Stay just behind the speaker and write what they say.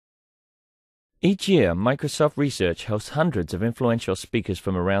Each year, Microsoft Research hosts hundreds of influential speakers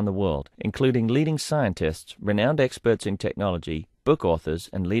from around the world, including leading scientists, renowned experts in technology, book authors,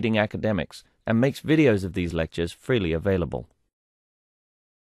 and leading academics, and makes videos of these lectures freely available.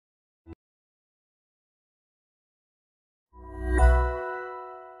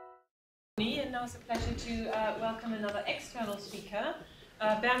 And now it's a pleasure to welcome another external speaker.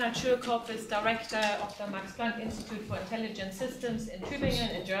 Bernhard Schürkopf is director of the Max Planck Institute for Intelligent Systems in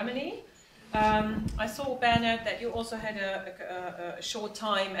Tübingen in Germany. I saw, Bernhard, that you also had a short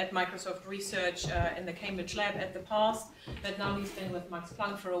time at Microsoft Research in the Cambridge lab at the past, but now he's been with Max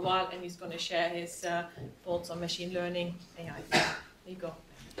Planck for a while and he's going to share his thoughts on machine learning AI. There you go.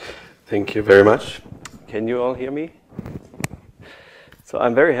 Thank you very much. Can you all hear me? So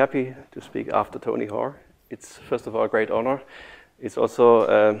I'm very happy to speak after Tony Hoare. It's first of all a great honor. It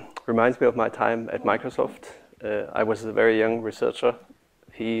also reminds me of my time at Microsoft. I was a very young researcher.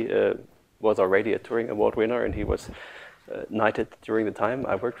 He was already a Turing Award winner, and he was knighted during the time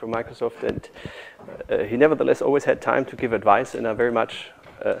I worked for Microsoft. And he nevertheless always had time to give advice, and I very much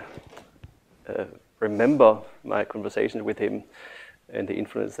remember my conversation with him and the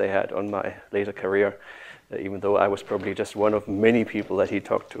influence they had on my later career, even though I was probably just one of many people that he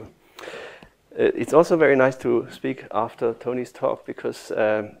talked to. It's also very nice to speak after Tony's talk, because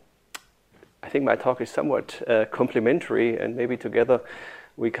I think my talk is somewhat complementary, and maybe together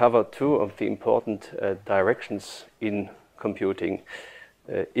we cover two of the important directions in computing,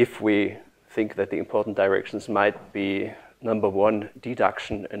 if we think that the important directions might be number one,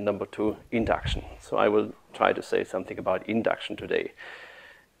 deduction, and number two, induction. So I will try to say something about induction today.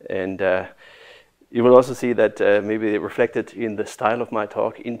 And you will also see that maybe reflected in the style of my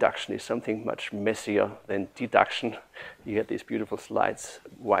talk, induction is something much messier than deduction. You get these beautiful slides,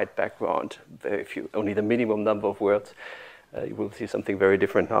 white background, very few, only the minimum number of words. You will see something very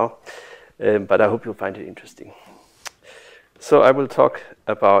different now, but I hope you'll find it interesting. So I will talk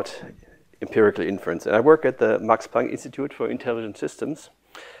about empirical inference. And I work at the Max Planck Institute for Intelligent Systems.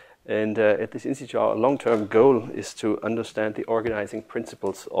 And at this institute, our long-term goal is to understand the organizing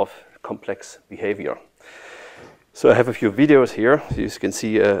principles of complex behavior. So I have a few videos here. So you can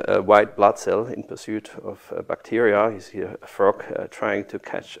see a white blood cell in pursuit of bacteria. You see a frog trying to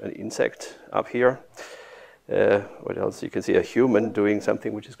catch an insect up here. What else? You can see a human doing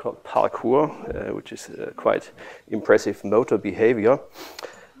something which is called parkour, which is quite impressive motor behavior.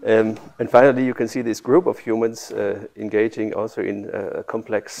 And finally, you can see this group of humans engaging also in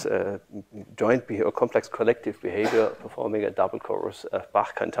complex joint behavior, or complex collective behavior, performing a double chorus of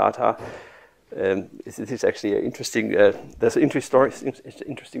Bach cantata. This is actually an interesting. There's an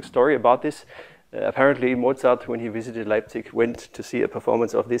interesting story about this. Apparently, Mozart, when he visited Leipzig, went to see a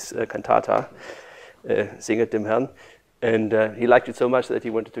performance of this cantata, Singet dem Herrn, and he liked it so much that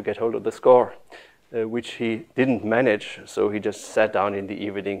he wanted to get hold of the score. Which he didn't manage, so he just sat down in the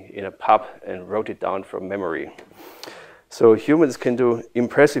evening in a pub and wrote it down from memory. So humans can do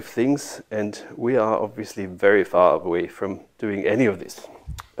impressive things, and we are obviously very far away from doing any of this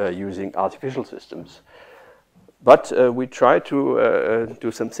using artificial systems. But we try to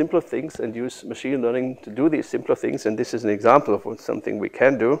do some simpler things and use machine learning to do these simpler things, and this is an example of something we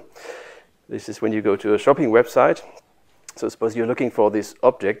can do. This is when you go to a shopping website. So suppose you're looking for this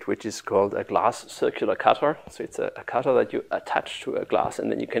object, which is called a glass circular cutter. So it's a cutter that you attach to a glass,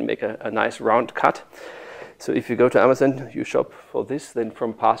 and then you can make a nice round cut. So if you go to Amazon, you shop for this, then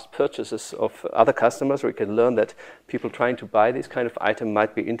from past purchases of other customers, we can learn that people trying to buy this kind of item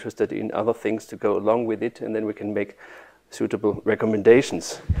might be interested in other things to go along with it, and then we can make suitable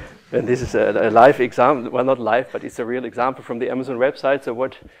recommendations. And this is a live example, well, not live, but it's a real example from the Amazon website. So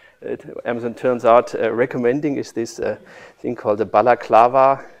what Amazon turns out recommending is this thing called a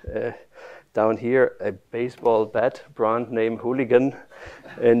balaclava. Down here, a baseball bat, brand name Hooligan.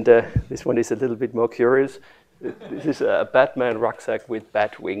 And this one is a little bit more curious. This is a Batman rucksack with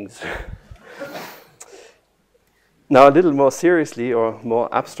bat wings. Now, a little more seriously or more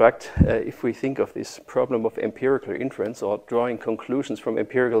abstract, if we think of this problem of empirical inference or drawing conclusions from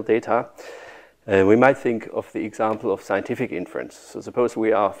empirical data, we might think of the example of scientific inference. So suppose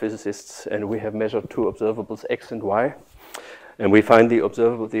we are physicists and we have measured two observables, x and y, and we find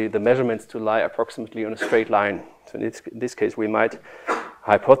the measurements to lie approximately on a straight line. So in this case, we might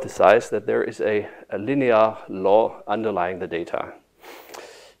hypothesize that there is a linear law underlying the data.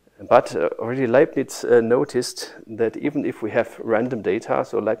 But already Leibniz noticed that even if we have random data,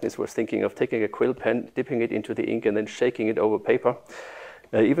 so Leibniz was thinking of taking a quill pen, dipping it into the ink, and then shaking it over paper.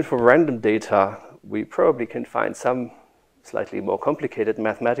 Even for random data, we probably can find some slightly more complicated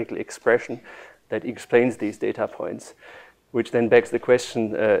mathematical expression that explains these data points. which then begs the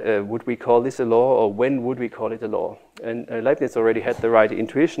question, would we call this a law, or when would we call it a law? And Leibniz already had the right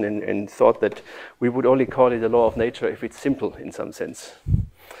intuition and thought that we would only call it a law of nature if it's simple in some sense.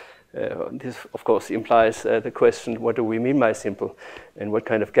 This, of course, implies the question, what do we mean by simple, and what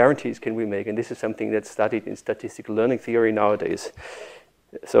kind of guarantees can we make? And this is something that's studied in statistical learning theory nowadays.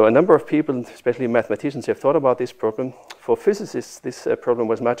 So a number of people, especially mathematicians, have thought about this problem. For physicists, this problem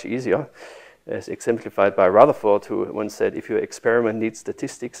was much easier, as exemplified by Rutherford, who once said, if your experiment needs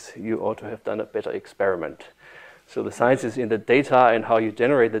statistics, you ought to have done a better experiment. So the science is in the data and how you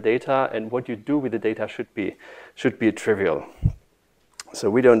generate the data, and what you do with the data should be trivial. So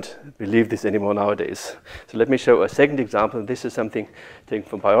we don't believe this anymore nowadays. So let me show a second example. This is something taken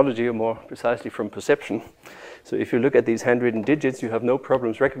from biology, or more precisely from perception. So if you look at these handwritten digits, you have no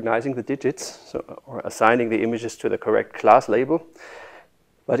problems recognizing the digits, or assigning the images to the correct class label.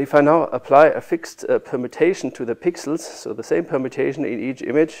 But if I now apply a fixed permutation to the pixels, so the same permutation in each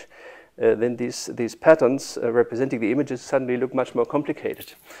image, then these patterns representing the images suddenly look much more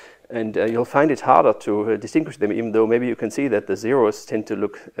complicated. And you'll find it harder to distinguish them, even though maybe you can see that the zeros tend to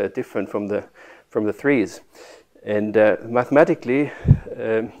look different from the threes. And mathematically,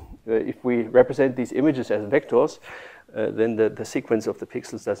 if we represent these images as vectors, then the sequence of the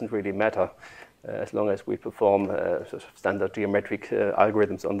pixels doesn't really matter, as long as we perform sort of standard geometric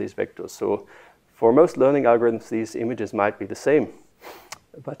algorithms on these vectors. So for most learning algorithms, these images might be the same.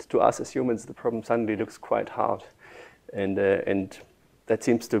 But to us as humans, the problem suddenly looks quite hard. And that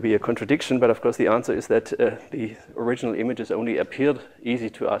seems to be a contradiction, but of course the answer is that the original images only appeared easy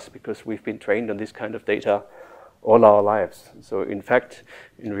to us because we've been trained on this kind of data all our lives. So in fact,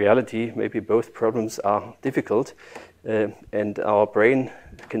 in reality, maybe both problems are difficult, and our brain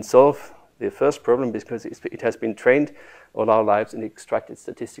can solve the first problem because it has been trained all our lives and extracted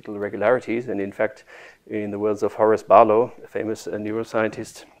statistical regularities. And in fact, in the words of Horace Barlow, a famous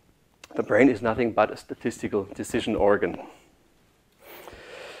neuroscientist, the brain is nothing but a statistical decision organ.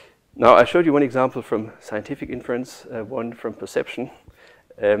 Now, I showed you one example from scientific inference, one from perception.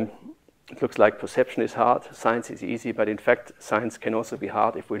 It looks like perception is hard, science is easy, but in fact, science can also be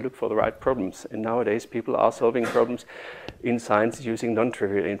hard if we look for the right problems. And nowadays, people are solving problems in science using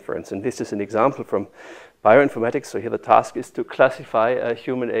non-trivial inference. And this is an example from bioinformatics. So here the task is to classify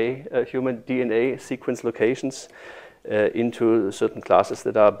human DNA sequence locations into certain classes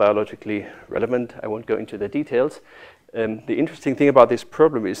that are biologically relevant. I won't go into the details. The interesting thing about this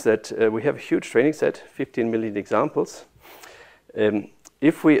problem is that we have a huge training set, 15 million examples.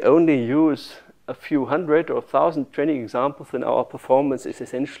 If we only use a few hundred or 1,000 training examples, then our performance is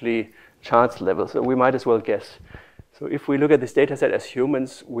essentially chance level. So we might as well guess. So if we look at this data set as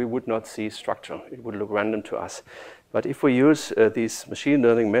humans, we would not see structure. It would look random to us. But if we use these machine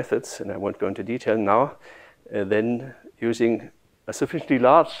learning methods, and I won't go into detail now, then using a sufficiently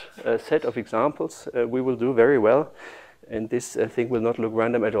large set of examples, we will do very well. And this thing will not look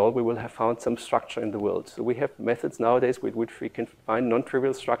random at all. We will have found some structure in the world. So we have methods nowadays with which we can find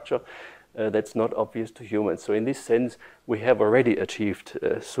non-trivial structure that's not obvious to humans. So in this sense, we have already achieved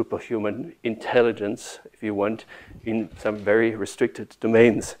superhuman intelligence, if you want, in some very restricted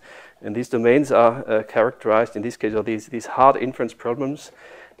domains. And these domains are characterized, in this case, are these hard inference problems,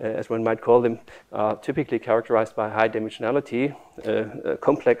 as one might call them, are typically characterized by high dimensionality,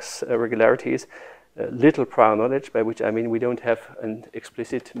 complex regularities, little prior knowledge, by which I mean we don't have an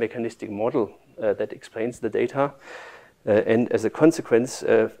explicit mechanistic model that explains the data, and as a consequence,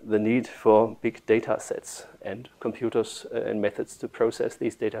 the need for big data sets and computers and methods to process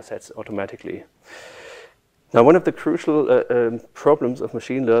these data sets automatically. Now, one of the crucial problems of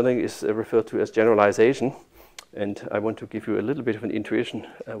machine learning is referred to as generalization, and I want to give you a little bit of an intuition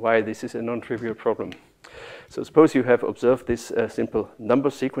why this is a non-trivial problem. So suppose you have observed this simple number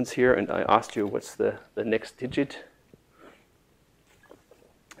sequence here, and I asked you what's the next digit.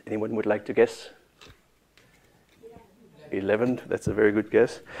 Anyone would like to guess? 11, that's a very good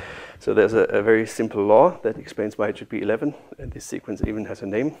guess. So there's a very simple law that explains why it should be 11, and this sequence even has a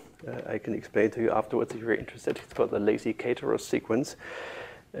name. I can explain to you afterwards if you're interested. It's called the lazy caterer sequence.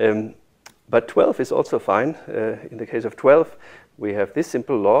 But 12 is also fine. In the case of 12, we have this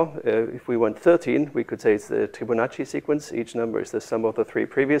simple law. If we want 13, we could say it's the Fibonacci sequence. Each number is the sum of the three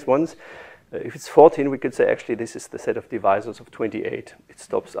previous ones. If it's 14, we could say actually this is the set of divisors of 28. It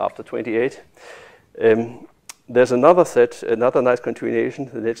stops after 28. There's another set, another nice continuation.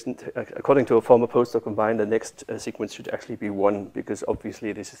 According to a former postdoc of mine, the next sequence should actually be 1, because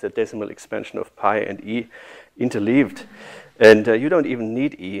obviously this is a decimal expansion of pi and e interleaved. And you don't even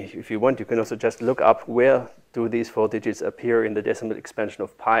need e. If you want, you can also just look up where do these 4 digits appear in the decimal expansion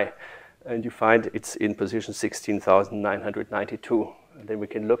of pi. and you find it's in position 16,992. And then we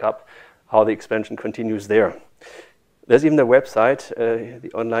can look up how the expansion continues there. There's even a website,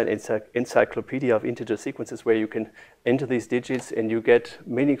 the online encyclopedia of integer sequences, where you can enter these digits and you get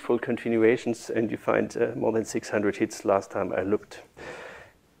meaningful continuations, and you find more than 600 hits last time I looked.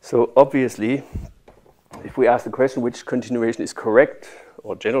 So obviously, if we ask the question which continuation is correct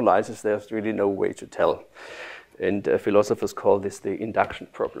or generalizes, there's really no way to tell. And philosophers call this the induction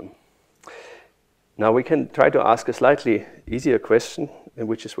problem. Now we can try to ask a slightly easier question,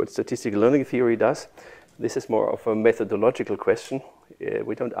 which is what statistical learning theory does. This is more of a methodological question.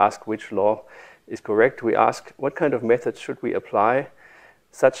 We don't ask which law is correct. We ask what kind of method should we apply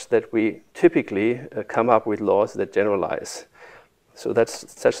such that we typically come up with laws that generalize. So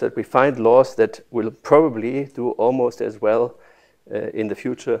that's such that we find laws that will probably do almost as well in the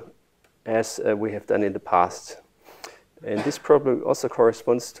future as we have done in the past. And this problem also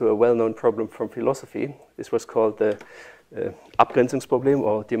corresponds to a well-known problem from philosophy. This was called the Abgrenzungsproblem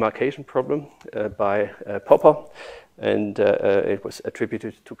or demarcation problem by Popper, and it was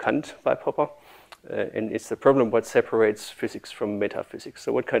attributed to Kant by Popper. And it's the problem what separates physics from metaphysics.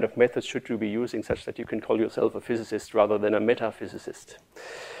 So what kind of methods should you be using such that you can call yourself a physicist rather than a metaphysicist?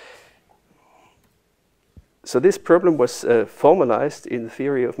 So this problem was formalized in the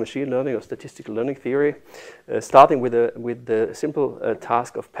theory of machine learning or statistical learning theory, starting with the simple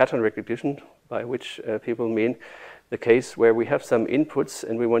task of pattern recognition, by which people mean the case where we have some inputs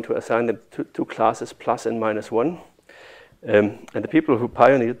and we want to assign them to two classes, plus and minus one. And the people who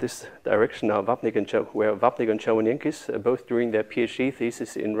pioneered this direction are Wapnick and Chaumonienkis, both doing their PhD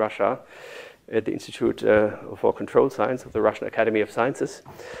thesis in Russia at the Institute for Controlled Science of the Russian Academy of Sciences.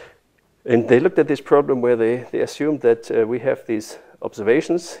 And they looked at this problem where they assumed that we have these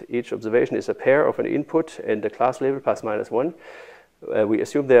observations. Each observation is a pair of an input and a class label plus minus one. We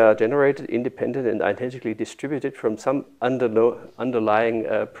assume they are generated, independent, and identically distributed from some underlying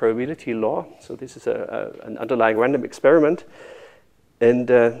probability law. So this is an underlying random experiment.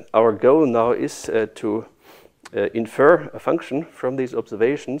 And our goal now is to infer a function from these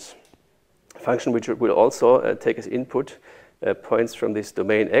observations, a function which will also take as input points from this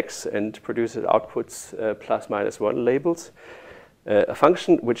domain X and produces outputs plus minus one labels. A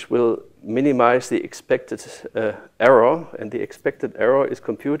function which will minimize the expected error, and the expected error is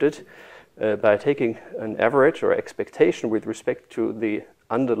computed by taking an average or expectation with respect to the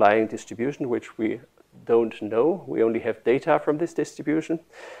underlying distribution, which we don't know. We only have data from this distribution.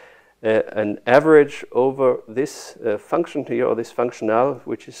 An average over this function here, or this functional,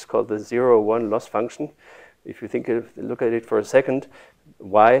 which is called the 0-1 loss function. If you look at it for a second,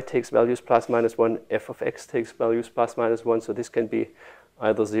 y takes values plus minus 1, f of x takes values plus minus 1, so this can be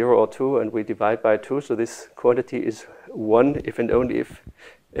either 0 or 2, and we divide by 2, so this quantity is 1 if and only if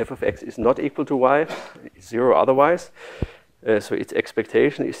f of x is not equal to y, it's 0 otherwise. So its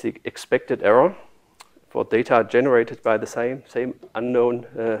expectation is the expected error for data generated by the same unknown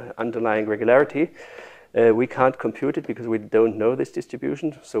underlying regularity. We can't compute it because we don't know this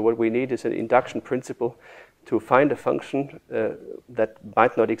distribution, so what we need is an induction principle to find a function that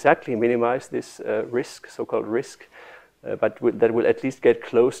might not exactly minimize this risk, so-called risk, but that will at least get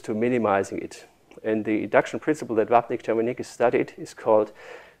close to minimizing it. And the induction principle that Wapnick-Chaumonienkis studied is called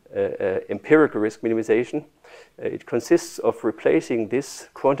empirical risk minimization. It consists of replacing this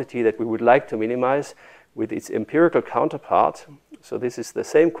quantity that we would like to minimize with its empirical counterpart. So this is the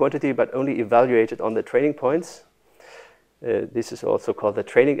same quantity but only evaluated on the training points. This is also called the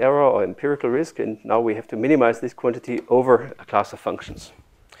training error or empirical risk, and now we have to minimize this quantity over a class of functions.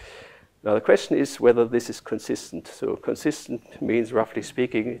 Now the question is whether this is consistent. So consistent means, roughly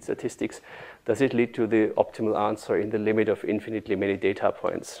speaking, in statistics, does it lead to the optimal answer in the limit of infinitely many data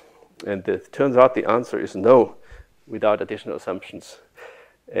points? And it turns out the answer is no, without additional assumptions.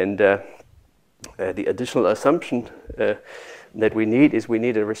 And the additional assumption that we need is we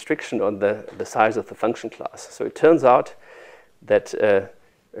need a restriction on the size of the function class. So it turns out that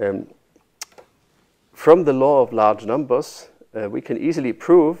from the law of large numbers, we can easily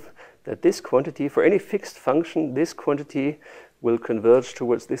prove that this quantity, for any fixed function, this quantity will converge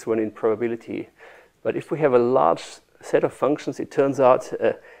towards this one in probability. But if we have a large set of functions, it turns out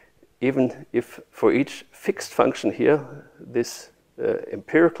even if for each fixed function here, this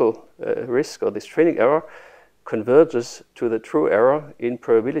empirical risk or this training error converges to the true error in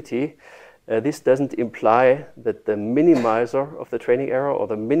probability, this doesn't imply that the minimizer of the training error or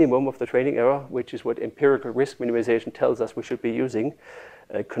the minimum of the training error, which is what empirical risk minimization tells us we should be using,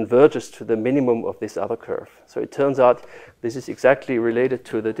 converges to the minimum of this other curve. So it turns out this is exactly related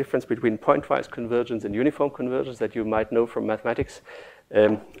to the difference between pointwise convergence and uniform convergence that you might know from mathematics.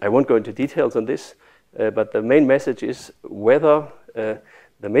 I won't go into details on this, but the main message is whether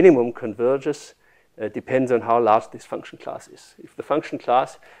the minimum converges depends on how large this function class is. If the function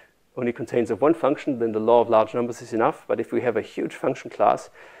class only contains of one function, then the law of large numbers is enough. But if we have a huge function class,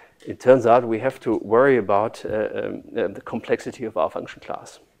 it turns out we have to worry about the complexity of our function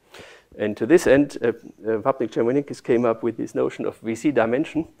class. And to this end, Wapnick-Czerwenikis came up with this notion of VC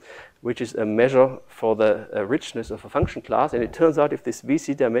dimension, which is a measure for the richness of a function class. And it turns out if this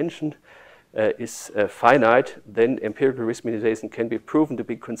VC dimension is finite, then empirical risk minimization can be proven to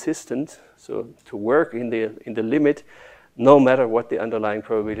be consistent, so to work in the limit, no matter what the underlying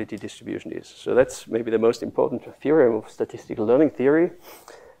probability distribution is. So that's maybe the most important theorem of statistical learning theory.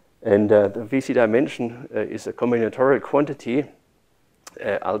 And the VC dimension is a combinatorial quantity.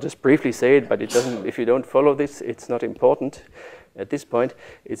 I'll just briefly say it, but it doesn't. If you don't follow this, it's not important at this point.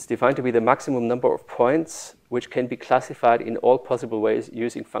 It's defined to be the maximum number of points which can be classified in all possible ways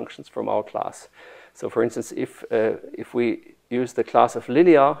using functions from our class. So for instance, if we use the class of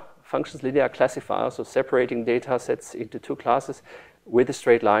linear functions, linear classifiers, so separating data sets into two classes with a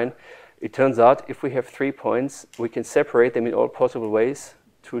straight line, it turns out if we have 3 points, we can separate them in all possible ways,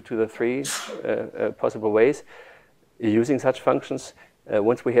 2 to the 3 possible ways, using such functions.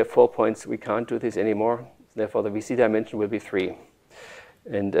 Once we have 4 points, we can't do this anymore. Therefore, the VC dimension will be 3.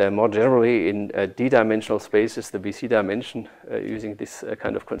 And more generally, in d-dimensional spaces, the VC dimension using this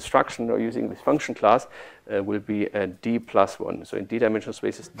kind of construction or using this function class will be d plus 1. So in d-dimensional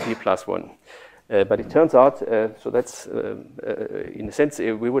spaces, d plus 1. But it turns out, so that's, in a sense,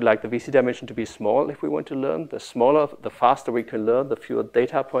 we would like the VC dimension to be small if we want to learn. The smaller, the faster we can learn, the fewer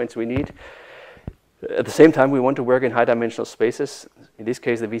data points we need. At the same time, we want to work in high-dimensional spaces. In this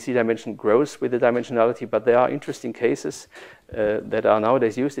case, the VC dimension grows with the dimensionality, but there are interesting cases that are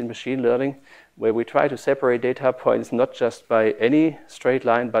nowadays used in machine learning where we try to separate data points not just by any straight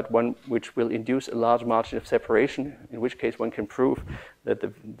line, but one which will induce a large margin of separation, in which case one can prove that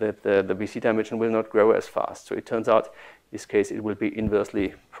the VC dimension will not grow as fast. So it turns out, in this case, it will be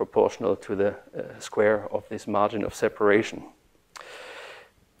inversely proportional to the square of this margin of separation.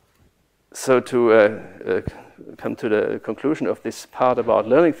 So to come to the conclusion of this part about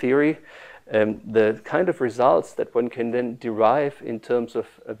learning theory, the kind of results that one can then derive in terms of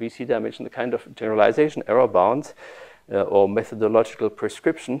a VC dimension, the kind of generalization error bounds or methodological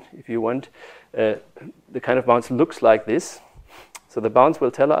prescription, if you want, the kind of bounds looks like this. So the bounds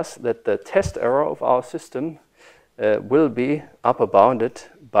will tell us that the test error of our system will be upper bounded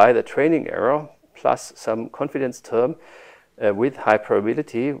by the training error plus some confidence term with high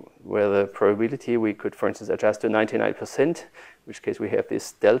probability, where the probability we could, for instance, adjust to 99%, in which case we have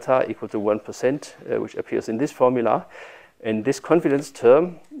this delta equal to 1%, which appears in this formula. And this confidence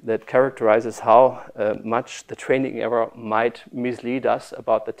term that characterizes how much the training error might mislead us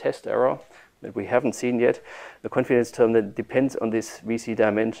about the test error that we haven't seen yet, the confidence term that depends on this VC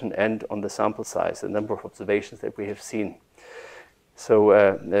dimension and on the sample size, the number of observations that we have seen. So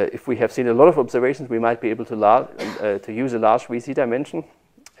if we have seen a lot of observations, we might be able to use a large VC dimension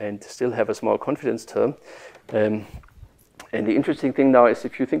and still have a small confidence term. And the interesting thing now is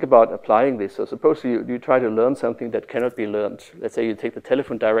if you think about applying this, so suppose you try to learn something that cannot be learned. Let's say you take the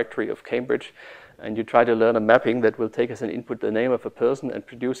telephone directory of Cambridge and you try to learn a mapping that will take as an input the name of a person and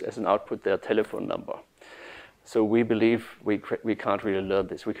produce as an output their telephone number. So we believe we can't really learn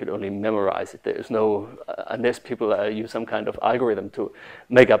this. We could only memorize it. There is no, unless people use some kind of algorithm to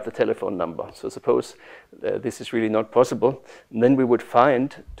make up the telephone number. So suppose this is really not possible. And then we would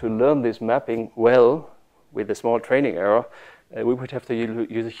find to learn this mapping well with a small training error, we would have to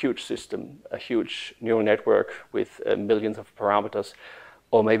use a huge system, a huge neural network with millions of parameters,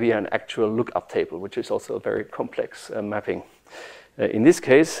 or maybe an actual lookup table, which is also a very complex mapping. In this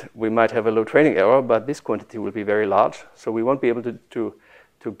case, we might have a low training error, but this quantity will be very large. So we won't be able to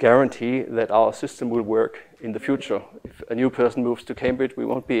guarantee that our system will work in the future. If a new person moves to Cambridge, we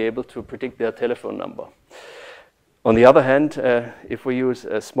won't be able to predict their telephone number. On the other hand, if we use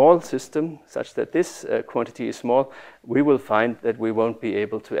a small system such that this quantity is small, we will find that we won't be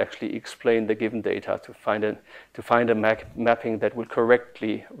able to actually explain the given data to find a mapping that will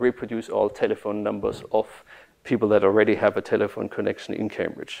correctly reproduce all telephone numbers of people that already have a telephone connection in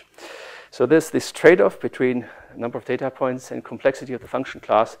Cambridge. So there's this trade-off between number of data points and complexity of the function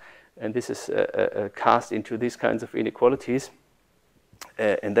class, and this is cast into these kinds of inequalities.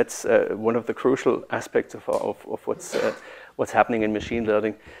 And that's one of the crucial aspects of what's happening in machine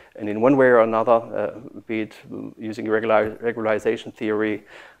learning. And in one way or another, be it using regularization theory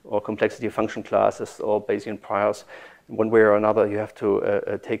or complexity of function classes or Bayesian priors, one way or another, you have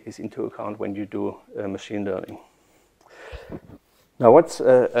to take this into account when you do machine learning. Now, what's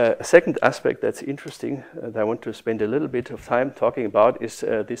a second aspect that's interesting that I want to spend a little bit of time talking about is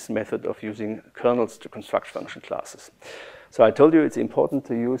this method of using kernels to construct function classes. So I told you it's important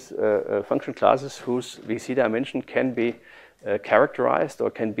to use function classes whose VC dimension can be characterized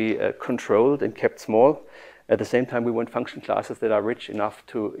or can be controlled and kept small. At the same time, we want function classes that are rich enough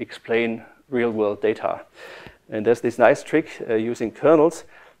to explain real-world data. And there's this nice trick using kernels.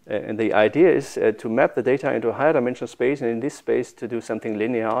 And the idea is to map the data into a higher dimensional space, and in this space to do something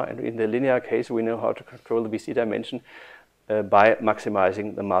linear. And in the linear case, we know how to control the VC dimension by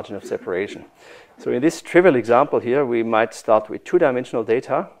maximizing the margin of separation. So in this trivial example here, we might start with two-dimensional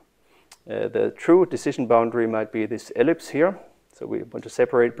data. The true decision boundary might be this ellipse here. So we want to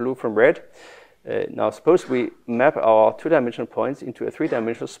separate blue from red. Now suppose we map our two-dimensional points into a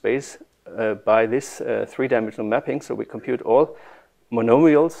three-dimensional space by this three-dimensional mapping. So we compute all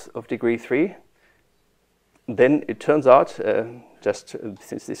monomials of degree 3, then it turns out,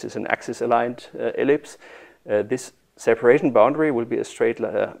 since this is an axis-aligned ellipse, this separation boundary will be a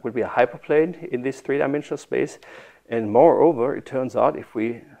hyperplane in this three-dimensional space. And moreover, it turns out if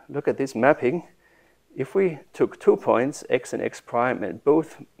we look at this mapping, if we took 2 points, x and x prime, and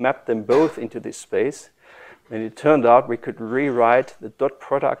mapped them both into this space, then it turned out we could rewrite the dot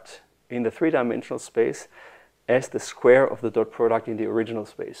product in the three-dimensional space as the square of the dot product in the original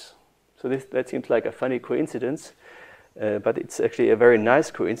space. So that seems like a funny coincidence, but it's actually a very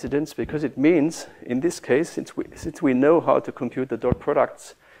nice coincidence, because it means, in this case, since we know how to compute the dot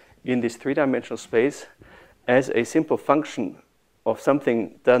products in this three-dimensional space as a simple function of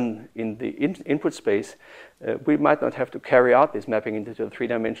something done in the input space, we might not have to carry out this mapping into the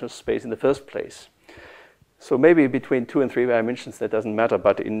three-dimensional space in the first place. So maybe between 2 and 3 dimensions that doesn't matter,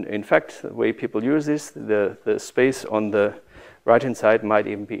 but in fact, the way people use this, the space on the right-hand side might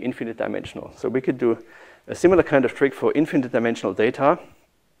even be infinite dimensional. So we could do a similar kind of trick for infinite dimensional data,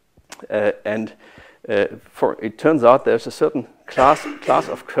 it turns out there's a certain class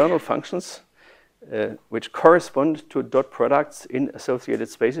of kernel functions which correspond to dot products in associated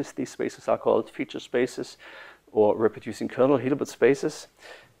spaces. These spaces are called feature spaces or reproducing kernel Hilbert spaces.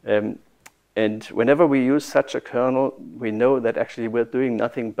 And whenever we use such a kernel, we know that actually we're doing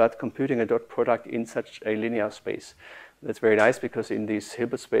nothing but computing a dot product in such a linear space. That's very nice, because in these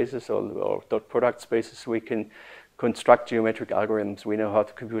Hilbert spaces or dot product spaces, we can construct geometric algorithms. We know how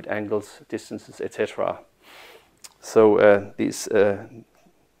to compute angles, distances, etc. So these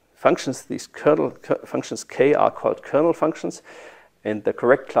functions, these functions k, are called kernel functions, and the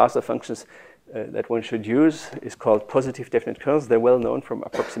correct class of functions that one should use is called positive definite kernels. They're well known from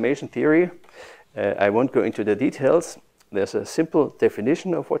approximation theory. I won't go into the details. There's a simple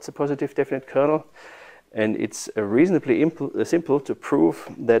definition of what's a positive definite kernel, and it's reasonably simple to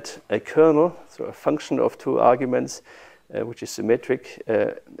prove that a kernel, so a function of 2 arguments, which is symmetric,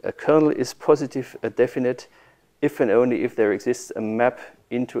 a kernel is positive definite if and only if there exists a map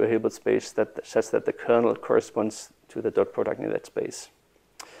into a Hilbert space such that the kernel corresponds to the dot product in that space.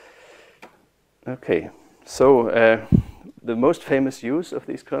 Okay, so the most famous use of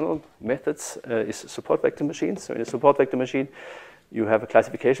these kernel methods is support vector machines. So in a support vector machine, you have a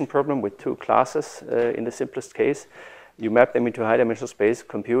classification problem with 2 classes in the simplest case. You map them into a high-dimensional space,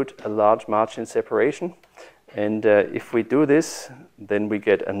 compute a large margin separation. And if we do this, then we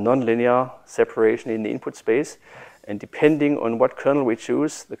get a nonlinear separation in the input space. And depending on what kernel we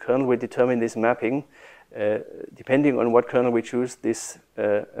choose, the kernel will determine this mapping. Depending on what kernel we choose, this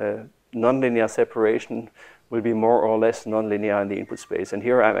nonlinear separation will be more or less nonlinear in the input space. And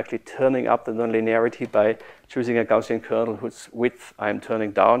here I'm actually turning up the nonlinearity by choosing a Gaussian kernel whose width I'm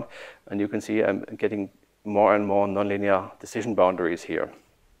turning down. And you can see I'm getting more and more nonlinear decision boundaries here.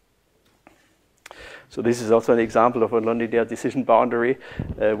 So this is also an example of a nonlinear decision boundary,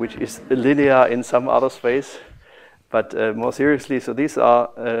 which is linear in some other space. But more seriously, so these are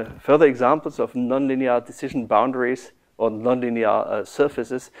further examples of nonlinear decision boundaries or nonlinear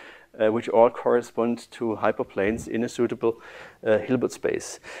surfaces, which all correspond to hyperplanes in a suitable Hilbert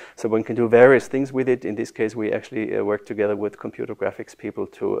space. So one can do various things with it. In this case, we actually work together with computer graphics people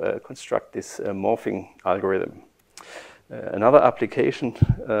to construct this morphing algorithm. Another application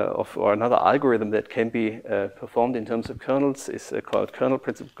or another algorithm that can be performed in terms of kernels is called kernel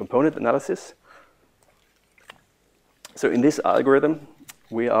principal component analysis. So in this algorithm,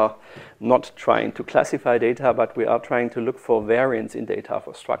 we are not trying to classify data, but we are trying to look for variance in data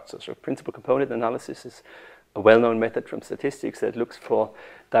for structures. So principal component analysis is a well-known method from statistics that looks for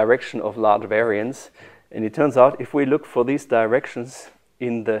direction of large variance. And it turns out if we look for these directions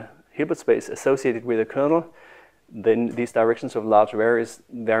in the Hilbert space associated with a kernel, then these directions of large variance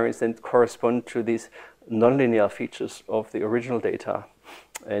then correspond to these nonlinear features of the original data.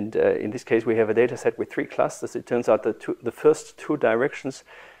 And in this case, we have a data set with 3 clusters. It turns out that the first 2 directions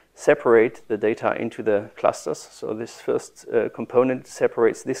separate the data into the clusters. So this first component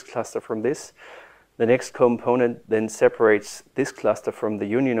separates this cluster from this. The next component then separates this cluster from the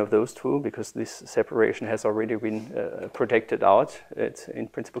union of those 2, because this separation has already been protected out. It's in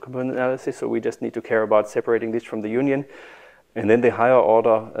principal component analysis, so we just need to care about separating this from the union. And then the higher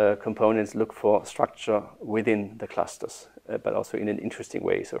order components look for structure within the clusters, but also in an interesting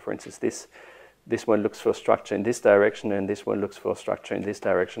way. So for instance, this one looks for structure in this direction, and this one looks for structure in this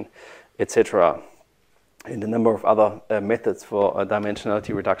direction, etc. And a number of other methods for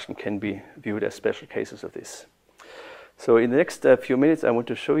dimensionality reduction can be viewed as special cases of this. So in the next few minutes, I want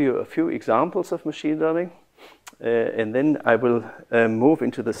to show you a few examples of machine learning. And then I will move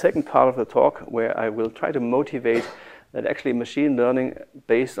into the second part of the talk, where I will try to motivate that actually machine learning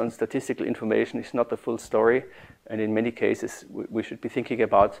based on statistical information is not the full story. And in many cases, we should be thinking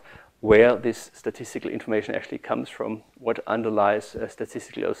about where this statistical information actually comes from, what underlies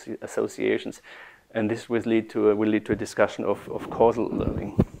statistical associations. And this will lead to a discussion of causal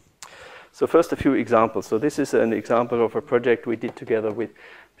learning. So first, a few examples. So this is an example of a project we did together with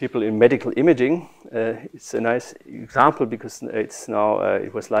people in medical imaging. It's a nice example because it's now,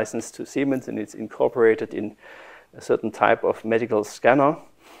 it was licensed to Siemens and it's incorporated in a certain type of medical scanner.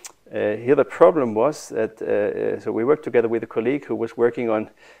 Here the problem was that, so we worked together with a colleague who was working on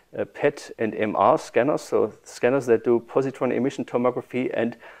PET and MR scanners, so scanners that do positron emission tomography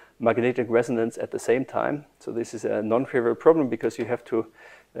and magnetic resonance at the same time. So this is a non-trivial problem because you have to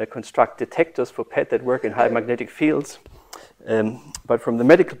construct detectors for PET that work in high magnetic fields. But from the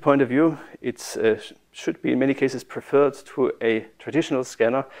medical point of view, it should be in many cases preferred to a traditional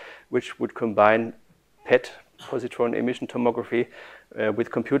scanner, which would combine PET, positron emission tomography,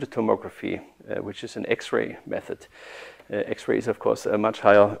 with computed tomography, which is an X-ray method. X-ray is, of course, a much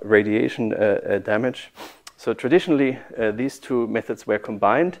higher radiation damage. So traditionally, these 2 methods were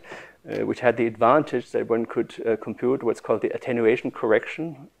combined, which had the advantage that one could compute what's called the attenuation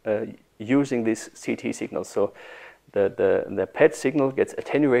correction using this CT signal. So the PET signal gets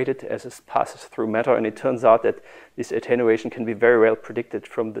attenuated as it passes through matter, and it turns out that this attenuation can be very well predicted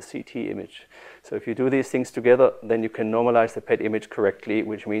from the CT image. So if you do these things together, then you can normalize the PET image correctly,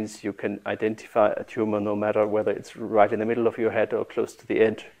 which means you can identify a tumor no matter whether it's right in the middle of your head or close to the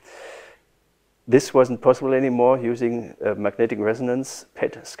edge. This wasn't possible anymore using a magnetic resonance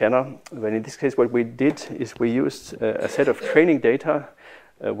PET scanner. But in this case, what we did is we used a set of training data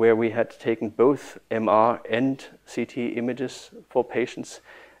where we had taken both MR and CT images for patients,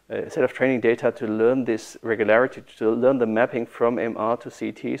 a set of training data to learn this regularity, to learn the mapping from MR to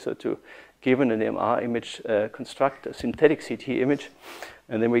CT, so to given an MR image, construct a synthetic CT image,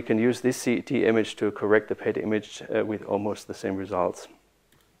 and then we can use this CT image to correct the PET image with almost the same results.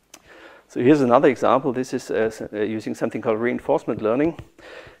 So here's another example. This is using something called reinforcement learning,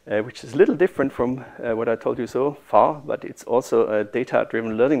 which is a little different from what I told you so far, but it's also a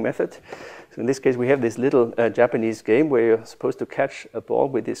data-driven learning method. So in this case, we have this little Japanese game where you're supposed to catch a ball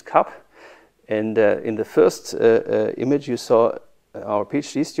with this cup. And in the first image, you saw our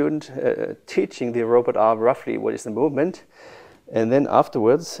PhD student teaching the robot arm roughly what is the movement. And then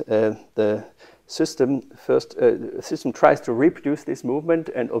afterwards, the system tries to reproduce this movement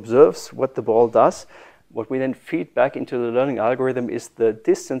and observes what the ball does. What we then feed back into the learning algorithm is the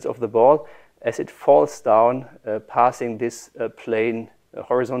distance of the ball as it falls down, passing this plane, a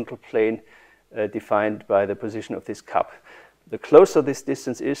horizontal plane defined by the position of this cup. The closer this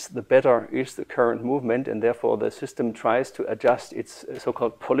distance is, the better is the current movement, and therefore the system tries to adjust its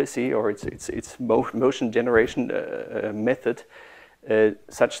so-called policy or its motion generation method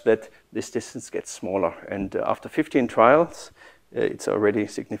such that this distance gets smaller. And after 15 trials, it's already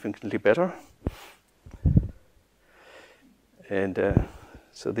significantly better. And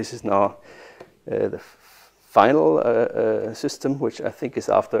so this is now the final system, which I think is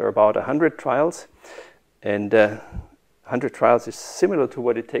after about 100 trials. And 100 trials is similar to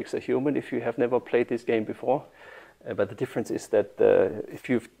what it takes a human if you have never played this game before. But the difference is that if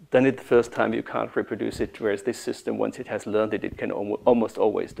you've done it the first time, you can't reproduce it, whereas this system, once it has learned it, it can almost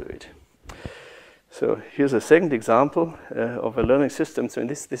always do it. So here's a second example of a learning system. So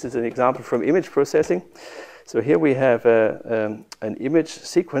this is an example from image processing. So here we have an image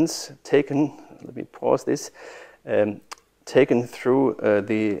sequence taken, let me pause this, taken through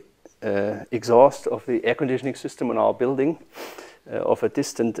the exhaust of the air conditioning system in our building of a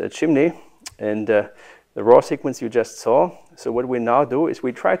distant chimney. And the raw sequence you just saw. So what we now do is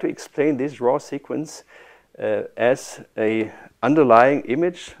we try to explain this raw sequence as a underlying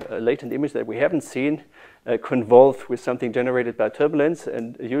image, a latent image that we haven't seen, convolved with something generated by turbulence,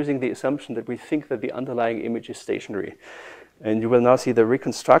 and using the assumption that we think that the underlying image is stationary. And you will now see the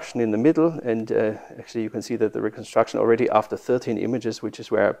reconstruction in the middle, and actually you can see that the reconstruction already after 13 images, which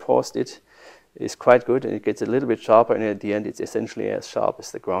is where I paused it, is quite good, and it gets a little bit sharper, and at the end it's essentially as sharp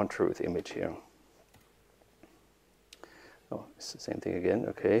as the ground truth image here. Oh, it's the same thing again,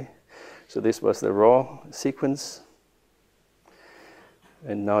 okay. So this was the raw sequence,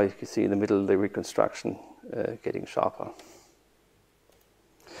 and now you can see in the middle the reconstruction getting sharper.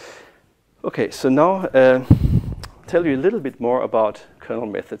 Okay, so now tell you a little bit more about kernel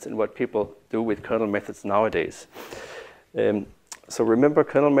methods and what people do with kernel methods nowadays. So remember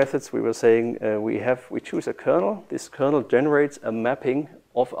kernel methods, we were saying we choose a kernel. This kernel generates a mapping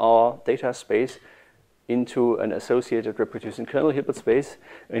of our data space into an associated reproducing kernel Hilbert space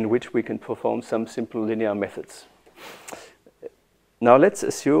in which we can perform some simple linear methods. Now let's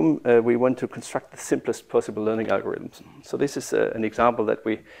assume we want to construct the simplest possible learning algorithms. So this is an example that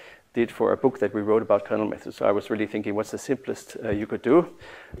we did for a book that we wrote about kernel methods. So I was really thinking, what's the simplest you could do?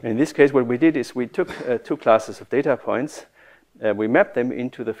 In this case, what we did is we took two classes of data points. We mapped them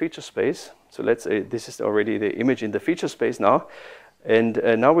into the feature space. So let's say this is already the image in the feature space now. And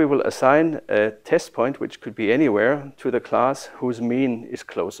now we will assign a test point, which could be anywhere, to the class whose mean is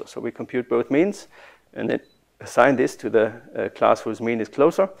closer. So we compute both means and then assign this to the class whose mean is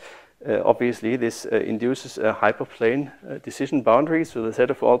closer. Obviously, this induces a hyperplane decision boundary. So the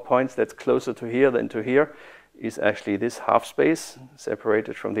set of all points that's closer to here than to here is actually this half space,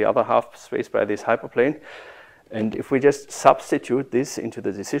 separated from the other half space by this hyperplane. And if we just substitute this into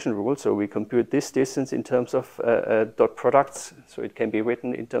the decision rule, so we compute this distance in terms of dot products, so it can be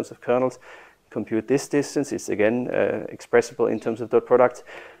written in terms of kernels, compute this distance, it's again expressible in terms of dot products,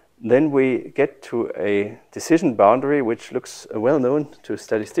 then we get to a decision boundary which looks well known to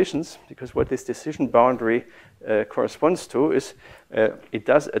statisticians, because what this decision boundary corresponds to is it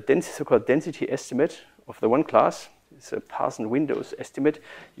does a so-called density estimate of the one class. It's a Parson-Windows estimate.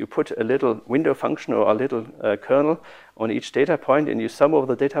 You put a little window function or a little kernel on each data point, and you sum over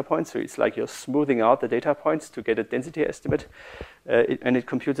the data points. So it's like you're smoothing out the data points to get a density estimate. And it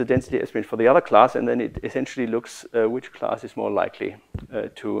computes a density estimate for the other class, and then it essentially looks which class is more likely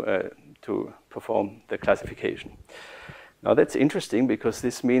to perform the classification. Now that's interesting, because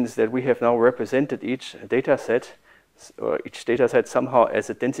this means that we have now represented each data set somehow as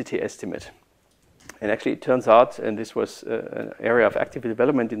a density estimate. And actually it turns out, and this was an area of active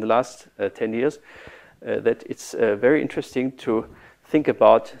development in the last 10 years, that it's very interesting to think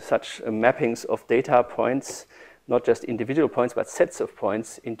about such mappings of data points, not just individual points, but sets of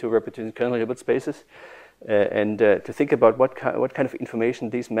points into reproducing kernel Hilbert spaces, and to think about what kind of information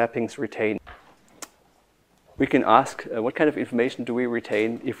these mappings retain. We can ask what kind of information do we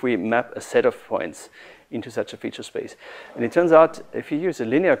retain if we map a set of points into such a feature space. And it turns out if you use a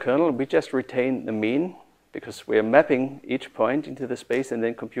linear kernel, we just retain the mean, because we are mapping each point into the space and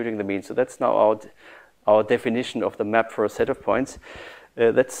then computing the mean. So that's now our definition of the map for a set of points.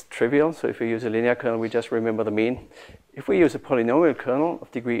 That's trivial. So if we use a linear kernel, we just remember the mean. If we use a polynomial kernel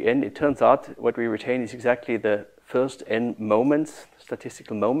of degree n, it turns out what we retain is exactly the first n moments,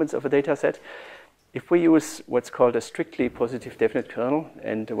 statistical moments of a data set. If we use what's called a strictly positive definite kernel,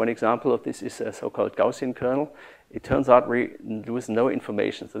 and one example of this is a so-called Gaussian kernel, it turns out we lose no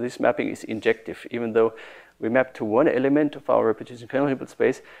information. So this mapping is injective. Even though we map to one element of our reproducing kernel Hilbert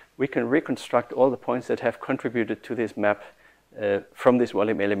space, we can reconstruct all the points that have contributed to this map from this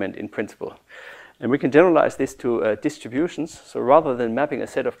volume element in principle. And we can generalize this to distributions. So rather than mapping a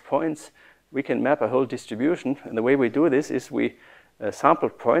set of points, we can map a whole distribution. And the way we do this is we sample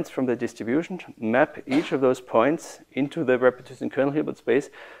points from the distribution, map each of those points into the reproducing kernel Hilbert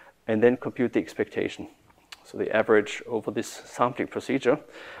space, and then compute the expectation. So the average over this sampling procedure.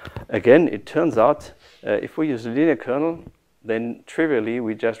 Again, it turns out if we use a linear kernel, then trivially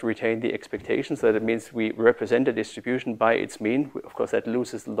we just retain the expectations. So that means we represent a distribution by its mean. Of course, that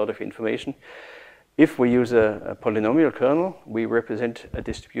loses a lot of information. If we use a polynomial kernel, we represent a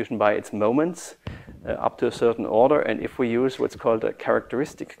distribution by its moments up to a certain order. And if we use what's called a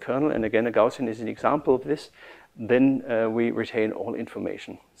characteristic kernel, and again, a Gaussian is an example of this, then we retain all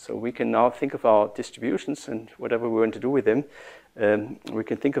information. So we can now think of our distributions and whatever we want to do with them. We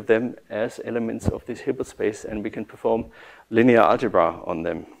can think of them as elements of this Hilbert space, and we can perform linear algebra on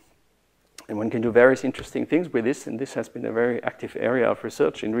them. And one can do various interesting things with this, and this has been a very active area of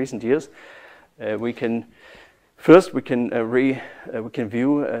research in recent years. We can view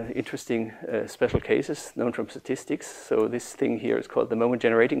interesting special cases known from statistics. So this thing here is called the moment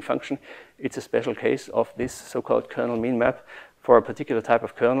generating function. It's a special case of this so-called kernel mean map for a particular type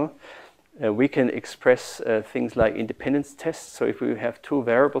of kernel, we can express things like independence tests. So if we have two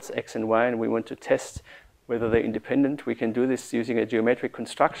variables, x and y, and we want to test whether they're independent, we can do this using a geometric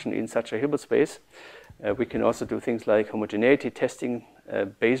construction in such a Hilbert space. We can also do things like homogeneity testing,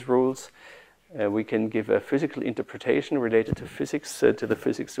 Bayes rules. We can give a physical interpretation related to physics, to the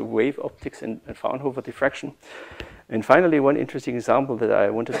physics of wave optics and Fraunhofer diffraction. And finally, one interesting example that I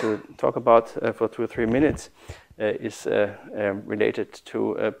wanted to talk about for 2 or 3 minutes is related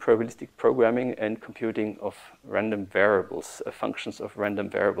to probabilistic programming and computing of random variables, functions of random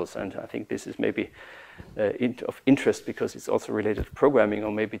variables. And I think this is maybe of interest because it's also related to programming,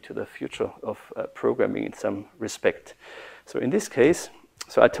 or maybe to the future of programming in some respect. So in this case,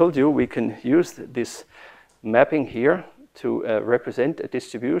 so I told you we can use this mapping here to represent a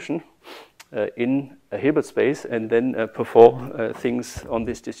distribution in a Hilbert space, and then perform things on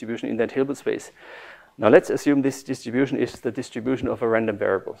this distribution in that Hilbert space. Now let's assume this distribution is the distribution of a random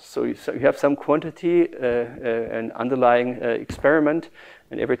variable. So you have some quantity, an underlying experiment,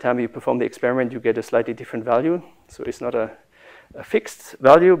 and every time you perform the experiment you get a slightly different value. So it's not a fixed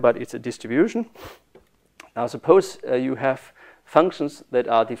value, but it's a distribution. Now suppose you have functions that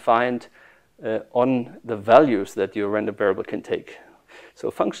are defined on the values that your random variable can take.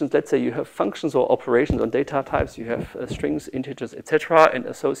 So functions, let's say you have functions or operations on data types, you have strings, integers, etc., and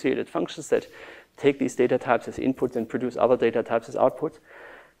associated functions that take these data types as inputs and produce other data types as outputs.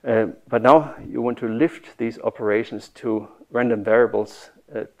 But now you want to lift these operations to random variables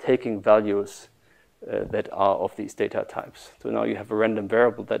taking values that are of these data types. So now you have a random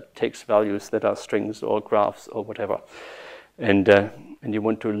variable that takes values that are strings or graphs or whatever. And you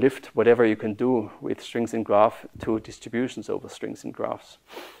want to lift whatever you can do with strings and graph to distributions over strings and graphs.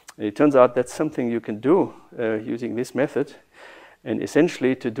 And it turns out that's something you can do using this method. And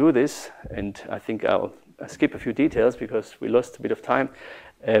essentially to do this, and I think I'll skip a few details because we lost a bit of time.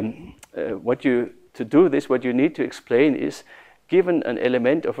 What you need to explain is, given an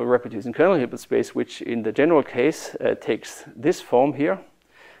element of a reproducing kernel Hilbert space, which in the general case takes this form here,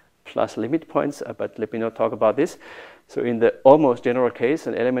 plus limit points, but let me not talk about this. So in the almost general case,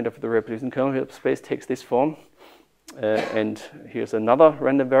 an element of the reproducing kernel Hilbert space takes this form. And here's another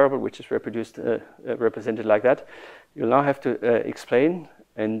random variable which is represented like that. You'll now have to explain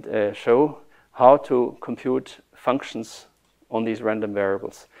and show how to compute functions on these random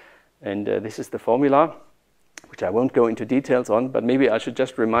variables. And this is the formula, which I won't go into details on, but maybe I should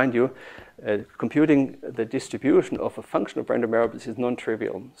just remind you, computing the distribution of a function of random variables is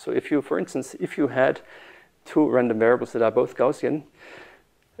non-trivial. So if you, for instance, if you had two random variables that are both Gaussian,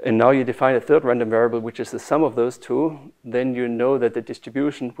 and now you define a third random variable, which is the sum of those two, then you know that the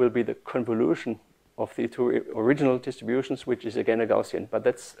distribution will be the convolution of the two original distributions, which is again a Gaussian. But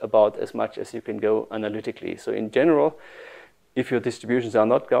that's about as much as you can go analytically. So in general, if your distributions are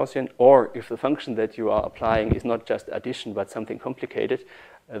not Gaussian, or if the function that you are applying is not just addition but something complicated,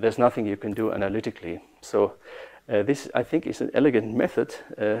 there's nothing you can do analytically. So this, I think, is an elegant method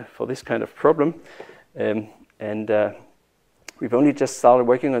for this kind of problem. We've only just started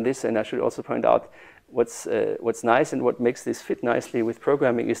working on this, and I should also point out what's nice and what makes this fit nicely with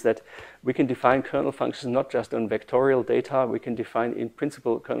programming is that we can define kernel functions not just on vectorial data, we can define in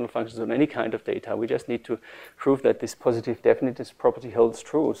principle kernel functions on any kind of data. We just need to prove that this positive definiteness property holds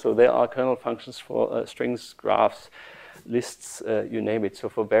true. So there are kernel functions for strings, graphs, lists, you name it. So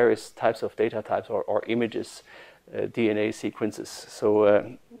for various types of data types or images, DNA sequences.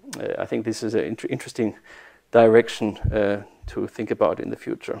 So I think this is an interesting direction to think about in the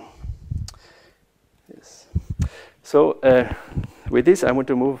future. Yes. So with this, I want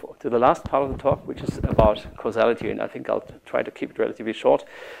to move to the last part of the talk, which is about causality, and I think I'll try to keep it relatively short,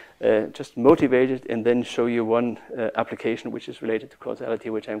 just motivate it, and then show you one application which is related to causality,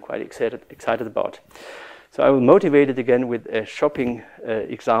 which I'm quite excited about. So I will motivate it again with a shopping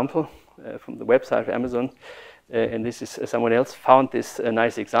example from the website of Amazon, and this is someone else found this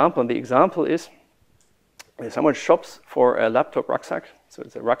nice example, and the example is someone shops for a laptop rucksack. So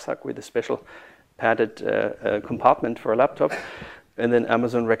it's a rucksack with a special padded compartment for a laptop. And then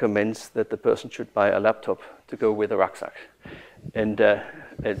Amazon recommends that the person should buy a laptop to go with a rucksack. And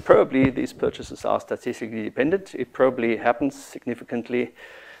probably these purchases are statistically dependent. It probably happens significantly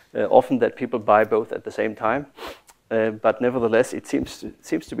often that people buy both at the same time. But nevertheless, it seems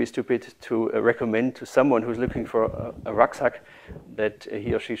to be stupid to recommend to someone who's looking for a rucksack that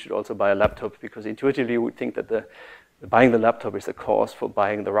he or she should also buy a laptop, because intuitively you would think that buying the laptop is the cause for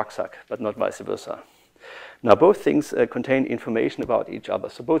buying the rucksack, but not vice versa. Now, both things contain information about each other.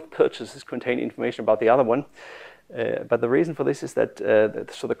 So both purchases contain information about the other one. But the reason for this is that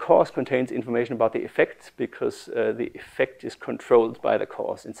so the cause contains information about the effect because the effect is controlled by the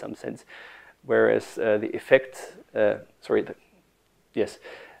cause in some sense, whereas the effect, the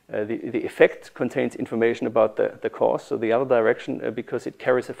effect contains information about the cause, so the other direction, because it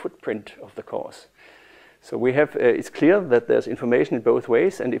carries a footprint of the cause. So we have, it's clear that there's information in both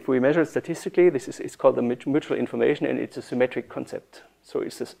ways, and if we measure it statistically, it's called the mutual information, and it's a symmetric concept. So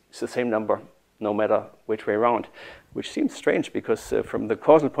it's the same number, no matter which way around, which seems strange because from the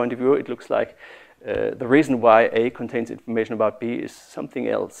causal point of view, it looks like the reason why A contains information about B is something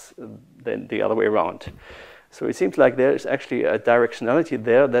else than the other way around. So it seems like there is actually a directionality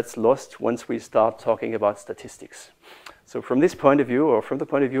there that's lost once we start talking about statistics. So from this point of view, or from the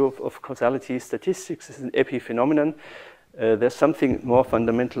point of view of causality, statistics is an epiphenomenon. There's something more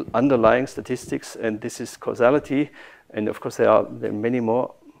fundamental underlying statistics, and this is causality. And of course, there are many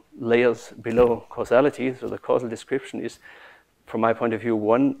more layers below causality. So the causal description is, from my point of view,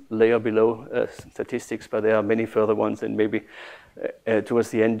 one layer below statistics, but there are many further ones, and maybe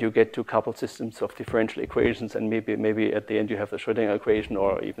towards the end you get to coupled systems of differential equations, and maybe at the end you have the Schrödinger equation,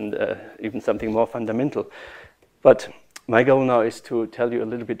 or even something more fundamental. But my goal now is to tell you a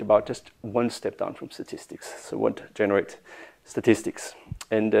little bit about just one step down from statistics, so what generate statistics.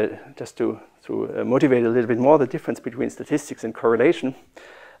 And just to motivate a little bit more the difference between statistics and correlation,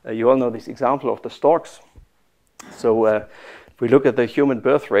 you all know this example of the storks. So if we look at the human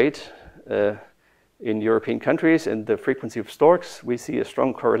birth rate in European countries and the frequency of storks, we see a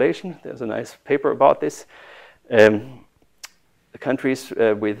strong correlation. There's a nice paper about this. The countries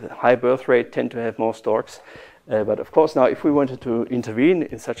with high birth rate tend to have more storks. But of course, now if we wanted to intervene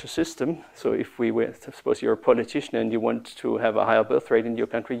in such a system, so if we were, suppose you're a politician and you want to have a higher birth rate in your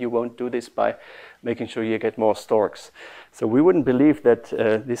country, you won't do this by making sure you get more storks. So we wouldn't believe that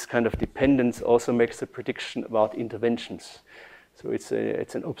this kind of dependence also makes a prediction about interventions. So it's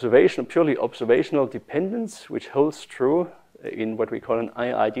an purely observational dependence, which holds true in what we call an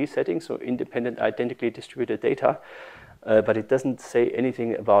IID setting, so independent identically distributed data, but it doesn't say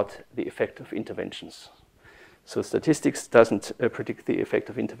anything about the effect of interventions. So statistics doesn't predict the effect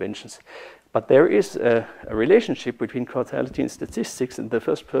of interventions. But there is a relationship between causality and statistics, and the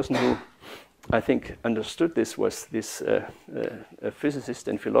first person who I think understood this was this physicist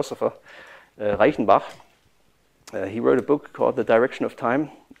and philosopher, Reichenbach. He wrote a book called The Direction of Time,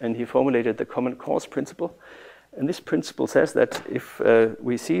 and he formulated the common cause principle. And this principle says that if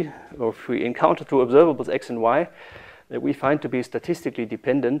we see, or if we encounter two observables x and y, that we find to be statistically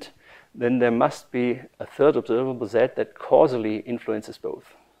dependent, then there must be a third observable z that causally influences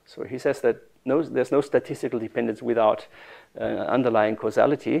both. So he says that there's no statistical dependence without underlying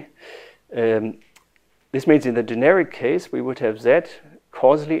causality. This means in the generic case, we would have z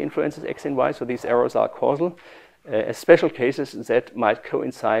causally influences x and y, so these arrows are causal. As special cases, z might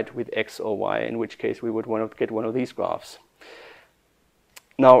coincide with x or y, in which case we would want to get one of these graphs.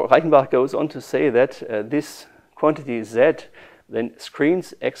 Now, Reichenbach goes on to say that this quantity z then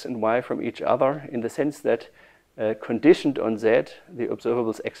screens x and y from each other in the sense that conditioned on z, the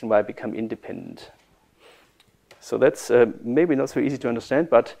observables x and y become independent. So that's maybe not so easy to understand,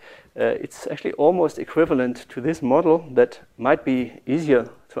 but it's actually almost equivalent to this model that might be easier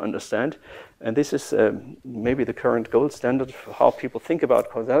to understand. And this is maybe the current gold standard for how people think about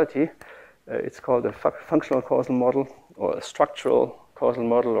causality. It's called a functional causal model, or a structural causal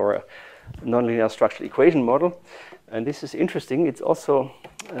model, or a nonlinear structural equation model. And this is interesting. It's also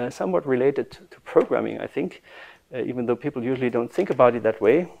somewhat related to programming, I think, even though people usually don't think about it that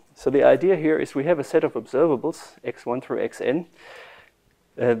way. So the idea here is we have a set of observables, x1 through xn.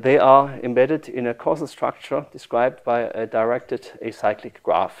 They are embedded in a causal structure described by a directed acyclic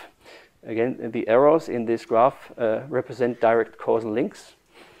graph. Again, the arrows in this graph represent direct causal links.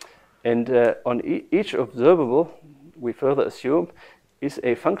 And on each observable, we further assume, is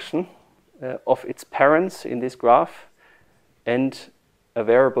a function of its parents in this graph and a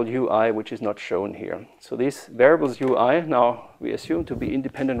variable ui, which is not shown here. So these variables ui now we assume to be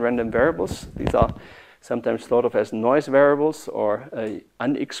independent random variables. These are sometimes thought of as noise variables or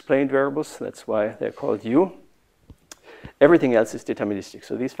unexplained variables. That's why they're called u. Everything else is deterministic.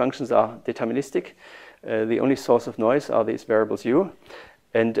 So these functions are deterministic. The only source of noise are these variables u.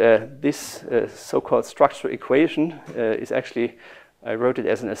 And this so-called structural equation is actually, I wrote it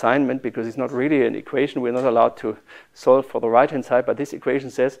as an assignment because it's not really an equation. We're not allowed to solve for the right-hand side, but this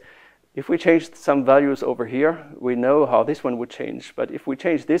equation says if we change some values over here, we know how this one would change. But if we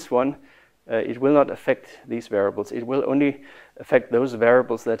change this one, it will not affect these variables. It will only affect those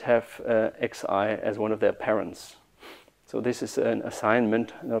variables that have xi as one of their parents. So this is an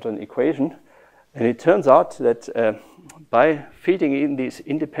assignment, not an equation. And it turns out that by feeding in these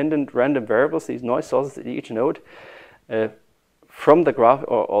independent random variables, these noise sources at each node, from the graph,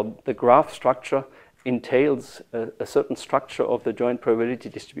 or the graph structure entails a certain structure of the joint probability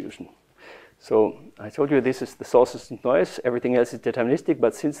distribution. So I told you this is the sources and noise, everything else is deterministic,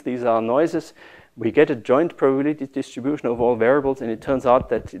 but since these are noises, we get a joint probability distribution of all variables, and it turns out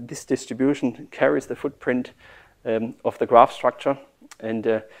that this distribution carries the footprint of the graph structure,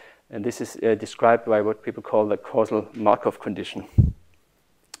 and this is described by what people call the causal Markov condition.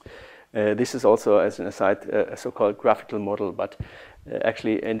 This is also, as an aside, a so-called graphical model, but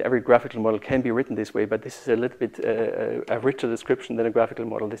actually, and every graphical model can be written this way, but this is a little bit a richer description than a graphical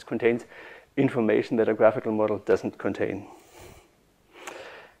model. This contains information that a graphical model doesn't contain.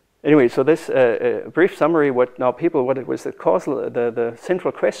 Anyway, so this brief summary, what it was the causal, the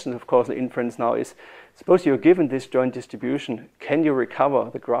central question of causal inference now is, suppose you're given this joint distribution, can you recover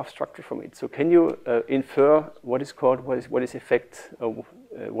the graph structure from it? So can you infer what is effect,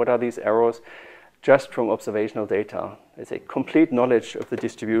 what are these errors, just from observational data? It's a complete knowledge of the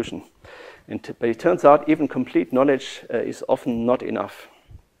distribution. But it turns out even complete knowledge is often not enough.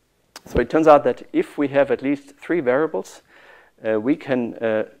 So it turns out that if we have at least 3 variables, we can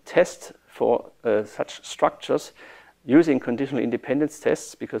test for such structures using conditional independence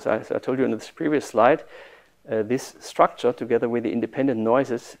tests, because as I told you in this previous slide, this structure together with the independent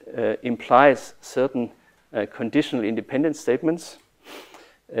noises implies certain conditional independence statements.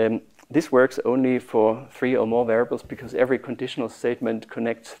 This works only for 3 or more variables because every conditional statement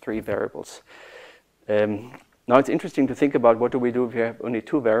connects 3 variables. Now it's interesting to think about what do we do if we have only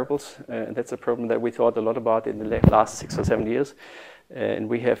 2 variables. That's a problem that we thought a lot about in the last 6 or 7 years. And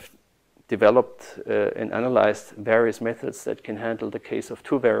we have developed and analyzed various methods that can handle the case of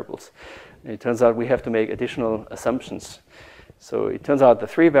 2 variables. And it turns out we have to make additional assumptions. So it turns out the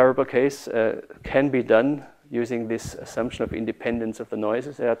 3 variable case can be done using this assumption of independence of the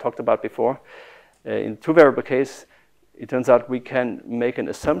noises that I talked about before. In 2 variable case, it turns out we can make an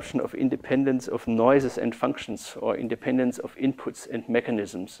assumption of independence of noises and functions, or independence of inputs and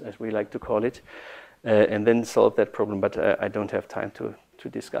mechanisms, as we like to call it, and then solve that problem. But I don't have time to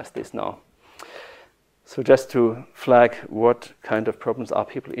discuss this now. So just to flag what kind of problems are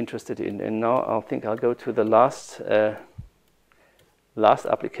people interested in. And now I think I'll go to the last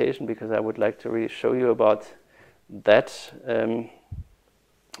application, because I would like to really show you about that.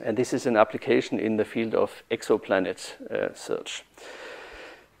 And this is an application in the field of exoplanet search.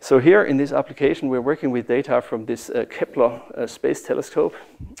 So here in this application, we're working with data from this Kepler space telescope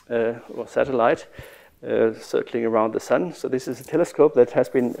or satellite circling around the sun. So this is a telescope that has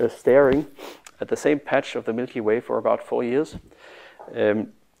been staring at the same patch of the Milky Way for about 4 years,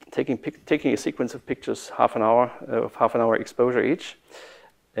 taking a sequence of pictures, half an hour exposure each.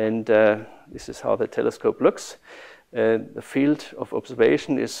 And this is how the telescope looks. The field of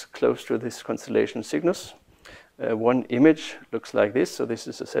observation is close to this constellation Cygnus. One image looks like this. So this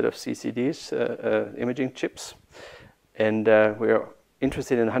is a set of CCDs, imaging chips. And we are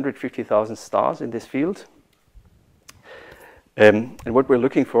interested in 150,000 stars in this field. And what we're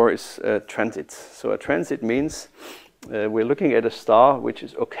looking for is transits. So a transit means we're looking at a star which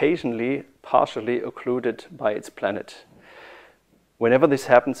is occasionally partially occluded by its planet. Whenever this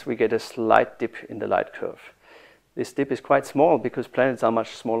happens, we get a slight dip in the light curve. This dip is quite small because planets are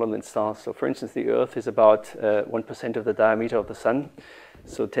much smaller than stars. So for instance, the Earth is about 1% of the diameter of the Sun,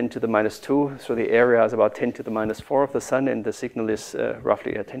 so 10 to the minus 2. So the area is about 10 to the minus 4 of the Sun, and the signal is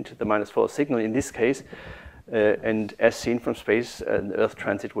roughly a 10 to the minus 4 signal in this case. And as seen from space, an Earth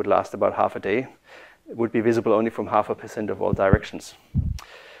transit would last about half a day. It would be visible only from 0.5% of all directions.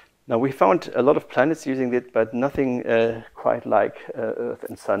 Now, we found a lot of planets using it, but nothing quite like Earth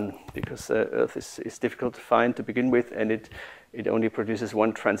and Sun, because Earth is difficult to find to begin with, and it only produces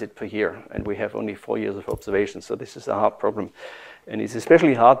 1 transit per year, and we have only 4 years of observation. So this is a hard problem. And it's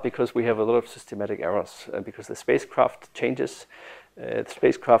especially hard because we have a lot of systematic errors, because the spacecraft changes. The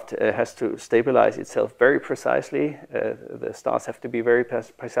spacecraft has to stabilize itself very precisely. The stars have to be very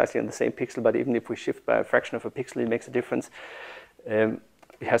precisely on the same pixel, but even if we shift by a fraction of a pixel, it makes a difference.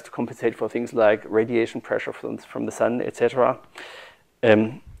 It has to compensate for things like radiation pressure from the sun, etc.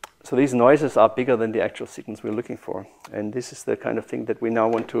 So these noises are bigger than the actual signals we're looking for. And this is the kind of thing that we now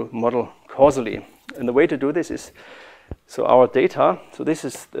want to model causally. And the way to do this is, so our data, so this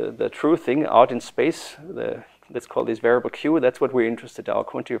is the true thing out in space. Let's call this variable Q. That's what we're interested in, our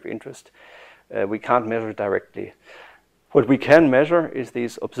quantity of interest. We can't measure it directly. What we can measure is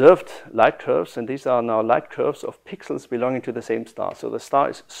these observed light curves, and these are now light curves of pixels belonging to the same star. So the star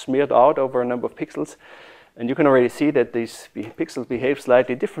is smeared out over a number of pixels, And you can already see that these pixels behave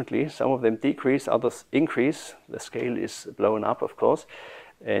slightly differently. Some of them decrease, others increase. The scale is blown up, of course.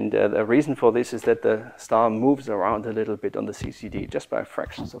 And the reason for this is that the star moves around a little bit on the CCD, just by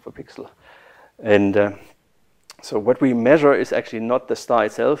fractions of a pixel. And so what we measure is actually not the star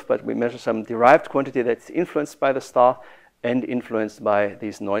itself, but we measure some derived quantity that's influenced by the star and influenced by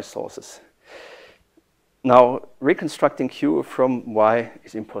these noise sources. Now, reconstructing Q from Y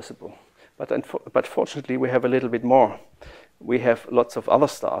is impossible. But fortunately, we have a little bit more. We have lots of other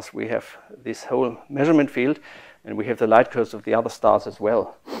stars. We have this whole measurement field, and we have the light curves of the other stars as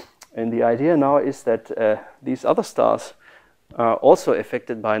well. And the idea now is that these other stars are also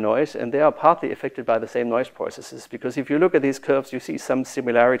affected by noise, and they are partly affected by the same noise processes. Because if you look at these curves, you see some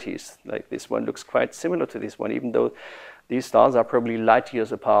similarities. Like this one looks quite similar to this one, even though these stars are probably light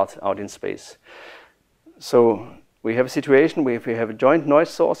years apart out in space. So we have a situation where if we have a joint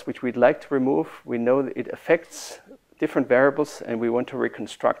noise source which we'd like to remove, we know that it affects different variables, and we want to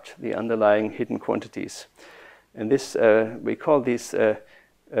reconstruct the underlying hidden quantities. And this, we call these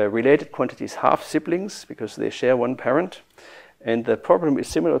related quantities half-siblings because they share one parent. And the problem is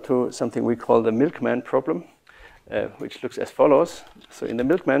similar to something we call the milkman problem, which looks as follows. So in the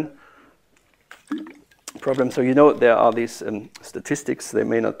milkman problem, so you know there are these statistics, they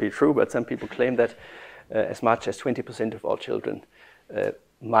may not be true, but some people claim that as much as 20% of all children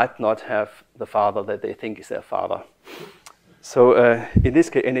might not have the father that they think is their father. So in this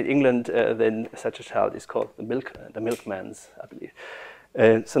case, and in England, then such a child is called the milkman's, I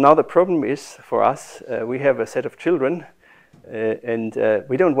believe. So now the problem is for us, we have a set of children, and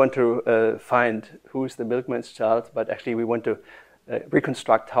we don't want to find who is the milkman's child, but actually we want to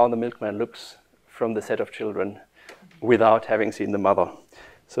reconstruct how the milkman looks from the set of children without having seen the mother.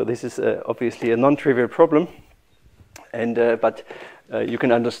 So this is obviously a non-trivial problem, and but you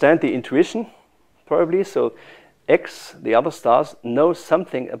can understand the intuition probably. So X, the other stars, know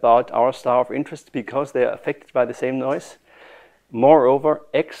something about our star of interest because they are affected by the same noise. Moreover,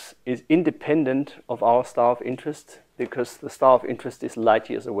 X is independent of our star of interest because the star of interest is light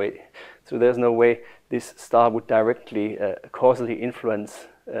years away. So there's no way this star would directly causally influence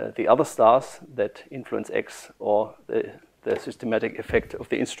the other stars that influence X or the systematic effect of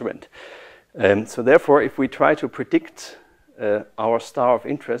the instrument. So therefore, if we try to predict our star of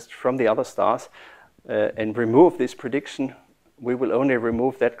interest from the other stars and remove this prediction, we will only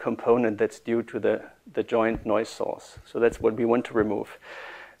remove that component that's due to the joint noise source. So that's what we want to remove.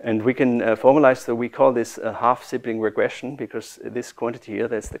 And we can formalize, so we call this a half-sibling regression because this quantity here,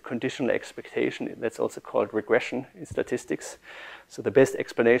 that's the conditional expectation. That's also called regression in statistics. So the best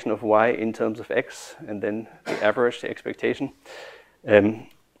explanation of Y in terms of X, and then the average, the expectation.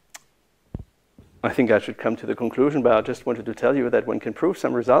 I think I should come to the conclusion, but I just wanted to tell you that one can prove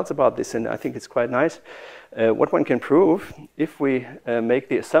some results about this, and I think it's quite nice. What one can prove, if we make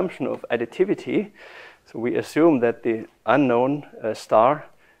the assumption of additivity, so we assume that the unknown star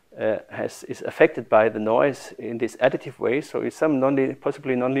is affected by the noise in this additive way, so it's some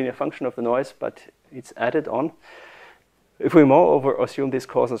possibly nonlinear function of the noise, but it's added on. If we moreover assume this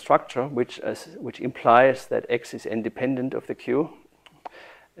causal structure, which implies that X is independent of the Q,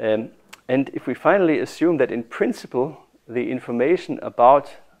 and if we finally assume that in principle the information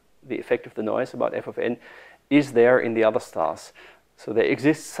about the effect of the noise, about f of n, is there in the other stars. So there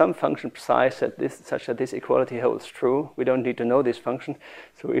exists some function psi such that this equality holds true. We don't need to know this function.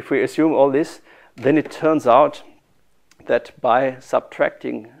 So if we assume all this, then it turns out that by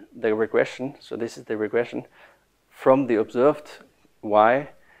subtracting the regression, so this is the regression, from the observed Y,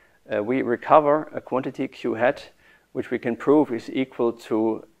 we recover a quantity Q hat, which we can prove is equal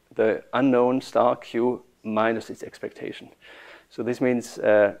to the unknown star Q minus its expectation. So this means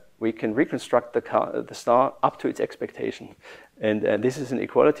we can reconstruct the star up to its expectation. And this is an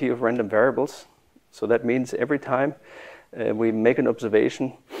equality of random variables. So that means every time we make an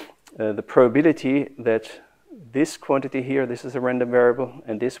observation, the probability that this quantity here, this is a random variable,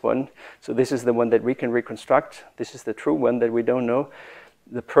 and this one, so this is the one that we can reconstruct. This is the true one that we don't know.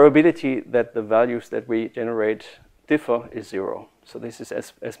 The probability that the values that we generate differ is 0. So this is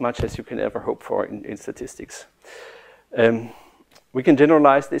as much as you can ever hope for in statistics. We can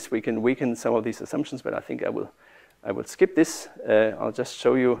generalize this. We can weaken some of these assumptions, but I think I will skip this. I'll just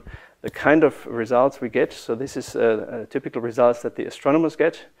show you the kind of results we get. So this is typical results that the astronomers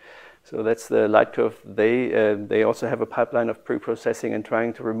get. So that's the light curve. They also have a pipeline of pre-processing and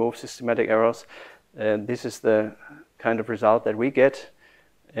trying to remove systematic errors. This is the kind of result that we get.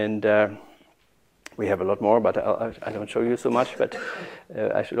 And we have a lot more, but I don't show you so much. But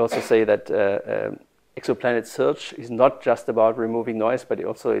I should also say that exoplanet search is not just about removing noise, but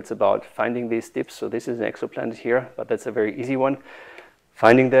also it's about finding these dips. So this is an exoplanet here, but that's a very easy one.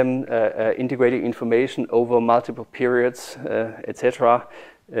 Finding them, integrating information over multiple periods, etc.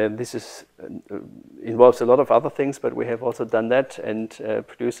 This is, involves a lot of other things, but we have also done that and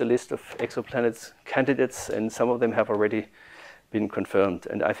produced a list of exoplanets candidates, and some of them have already been confirmed.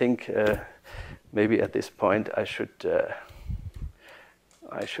 And I think maybe at this point I should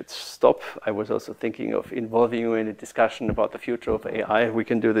stop. I was also thinking of involving you in a discussion about the future of AI. We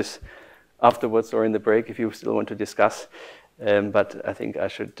can do this afterwards or in the break if you still want to discuss. But I think I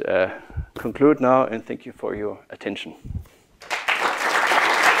should conclude now, and thank you for your attention.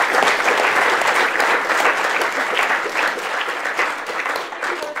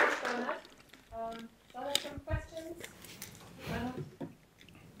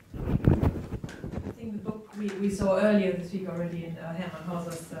 We saw earlier this week already in Hermann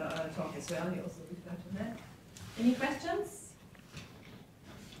Hauser's talk as well. He also referred to that. Any questions?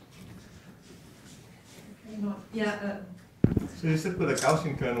 Okay, not. Yeah. So you said with a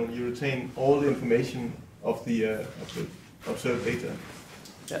Gaussian kernel, you retain all the information of the observed data.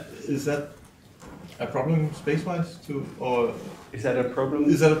 Yeah. Is that a problem space-wise too, or is that a problem?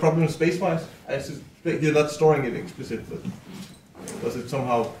 Is that a problem space-wise? I suspect you're not storing it explicitly. Does it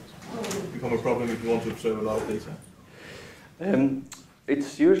somehow become a problem if you want to observe a lot of data?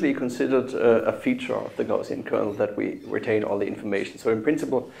 It's usually considered a feature of the Gaussian kernel that we retain all the information. So in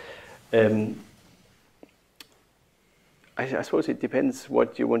principle, I suppose it depends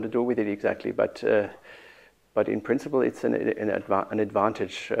what you want to do with it exactly, but in principle it's an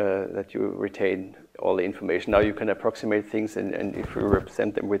advantage that you retain all the information. Now you can approximate things, and if you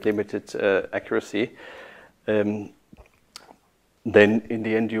represent them with limited accuracy, then in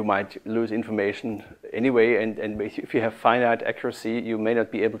the end you might lose information anyway, and if you have finite accuracy, you may not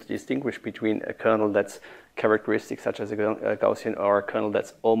be able to distinguish between a kernel that's characteristic, such as a Gaussian, or a kernel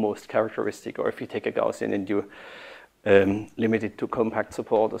that's almost characteristic, or if you take a Gaussian and you limit it to compact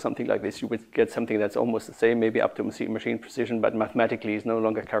support or something like this, you would get something that's almost the same, maybe up to machine precision, but mathematically is no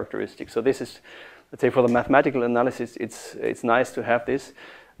longer characteristic. So this is, let's say, for the mathematical analysis, it's nice to have this.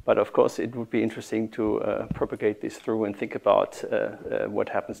 But of course, it would be interesting to propagate this through and think about what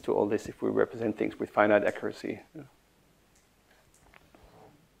happens to all this if we represent things with finite accuracy. Yeah.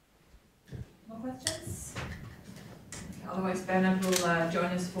 More questions? Okay, otherwise, Bernard will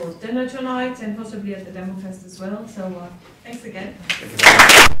join us for dinner tonight and possibly at the demo fest as well. So thanks again. Thank you very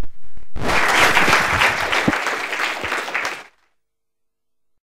much.